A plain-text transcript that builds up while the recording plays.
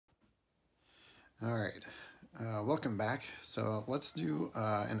All right, welcome back. So let's do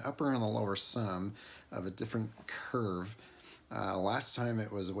an upper and a lower sum of a different curve. Last time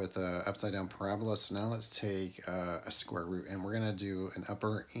it was with a upside down parabola, so now let's take a square root and we're gonna do an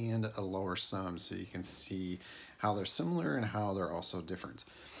upper and a lower sum so you can see how they're similar and how they're also different.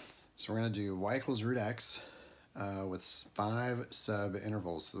 So we're gonna do y equals root x with 5 sub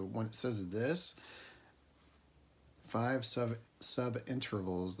intervals. So when it says this, 5 sub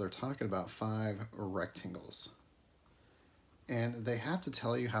intervals, they're talking about 5 rectangles. And they have to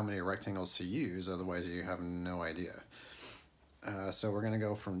tell you how many rectangles to use, otherwise you have no idea. So we're going to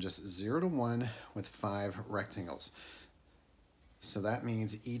go from just 0 to 1 with 5 rectangles. So that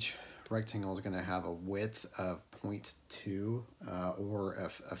means each rectangle is going to have a width of 0.2 or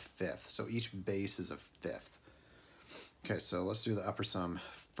a fifth. So each base is a fifth. Okay, so let's do the upper sum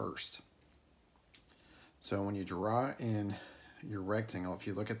first. So when you draw in your rectangle, if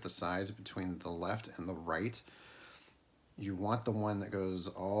you look at the sides between the left and the right, you want the one that goes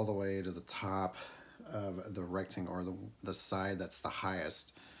all the way to the top of the rectangle, or the side that's the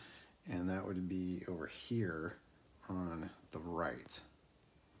highest, and that would be over here on the right.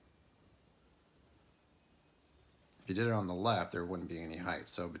 If you did it on the left, there wouldn't be any height.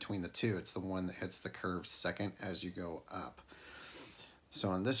 So between the two, it's the one that hits the curve second as you go up. So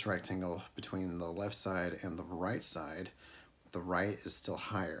on this rectangle, between the left side and the right side, the right is still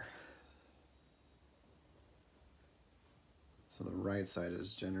higher. So the right side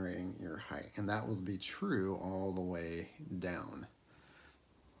is generating your height, and that will be true all the way down.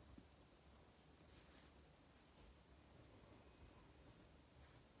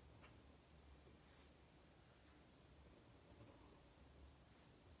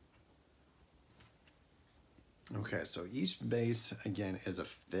 Okay, so each base, again, is a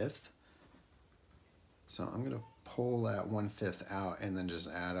fifth. So I'm going to pull that 1/5 out and then just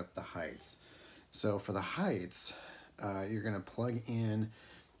add up the heights. So for the heights, you're going to plug in,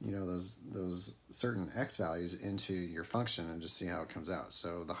 those certain x values into your function and just see how it comes out.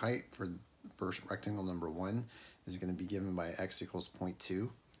 So the height for first rectangle number 1 is going to be given by x equals 0.2.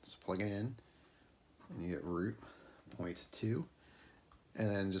 So plug it in, and you get root 0.2, and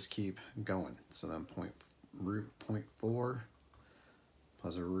then just keep going. So then root 0.4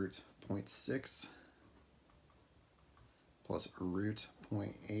 plus a root 0.6 plus a root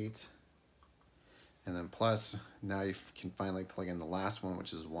 0.8, and then plus, now you can finally plug in the last one,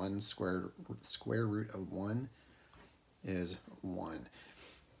 which is 1. Square root of 1 is 1.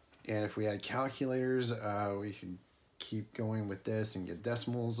 And if we had calculators, we could keep going with this and get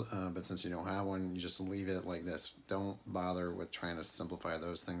decimals, but since you don't have one, you just leave it like this. Don't bother with trying to simplify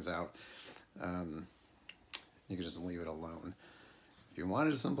those things out. You can just leave it alone. If you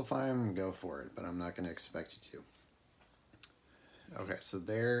wanted to simplify them, go for it, but I'm not going to expect you to. Okay, so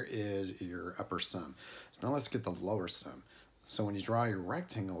there is your upper sum. So now let's get the lower sum. So when you draw your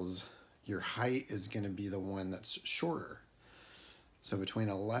rectangles, your height is going to be the one that's shorter. So between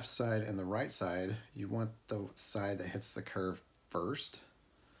the left side and the right side, you want the side that hits the curve first.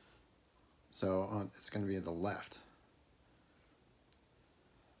 So it's going to be the left.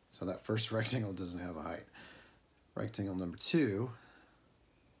 So that first rectangle doesn't have a height. Rectangle number 2,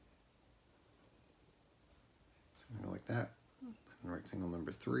 it's going to go like that. And rectangle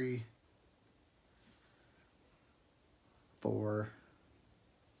number 3, 4,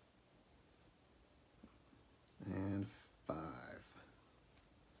 and 5.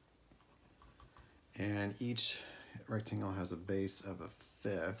 And each rectangle has a base of a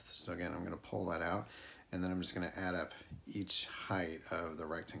fifth. So again, I'm going to pull that out, and then I'm just going to add up each height of the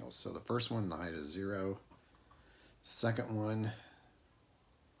rectangles. So the first one, the height is 0. Second one,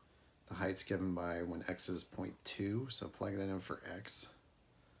 the height's given by when x is 0.2, so plug that in for x.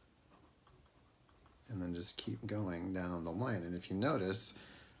 And then just keep going down the line. And if you notice,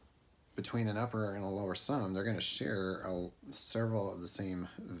 between an upper and a lower sum, they're going to share several of the same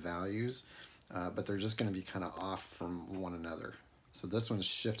values, but they're just going to be kind of off from one another. So this one's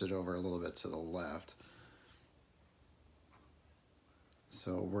shifted over a little bit to the left.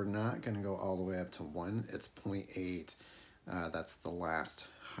 So we're not going to go all the way up to 1. It's 0.8. That's the last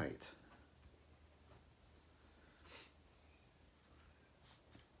height.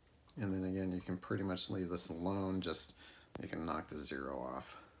 And then again, you can pretty much leave this alone. Just you can knock the 0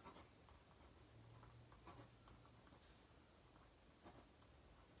 off.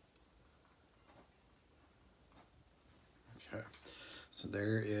 Okay, so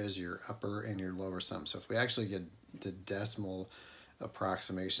there is your upper and your lower sum. So if we actually get to decimal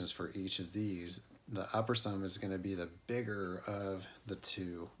approximations for each of these, the upper sum is going to be the bigger of the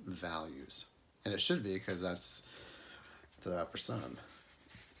two values. And it should be, because that's the upper sum.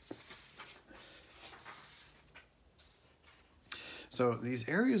 So these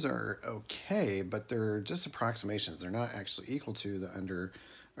areas are okay, but they're just approximations. They're not actually equal to the under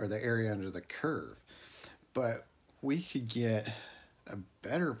or the area under the curve. But we could get a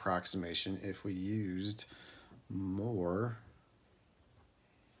better approximation if we used more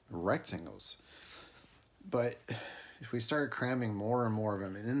rectangles. But if we started cramming more and more of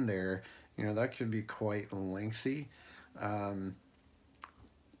them in there, you know, that could be quite lengthy.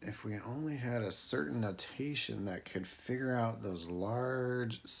 If we only had a certain notation that could figure out those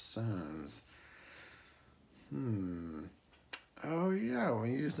large sums. Oh yeah, we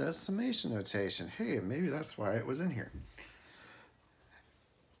used that summation notation. Hey, maybe that's why it was in here.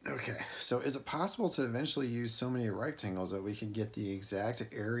 Okay, so is it possible to eventually use so many rectangles that we could get the exact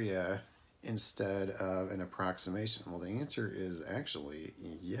area instead of an approximation? Well, the answer is actually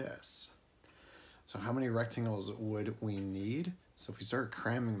yes. So how many rectangles would we need? So if we start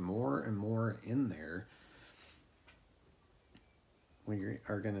cramming more and more in there, we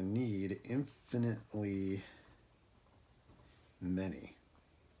are going to need infinitely many.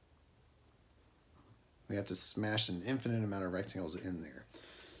 We have to smash an infinite amount of rectangles in there.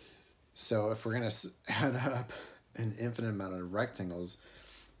 So if we're going to add up an infinite amount of rectangles,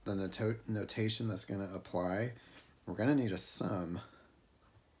 the notation that's going to apply, we're going to need a sum.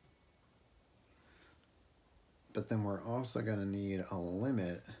 But then we're also going to need a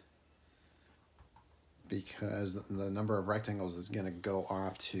limit because the number of rectangles is going to go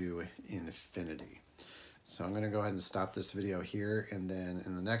off to infinity. So I'm going to go ahead and stop this video here, and then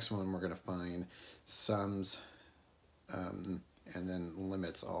in the next one we're going to find sums and then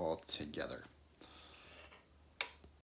limits all together.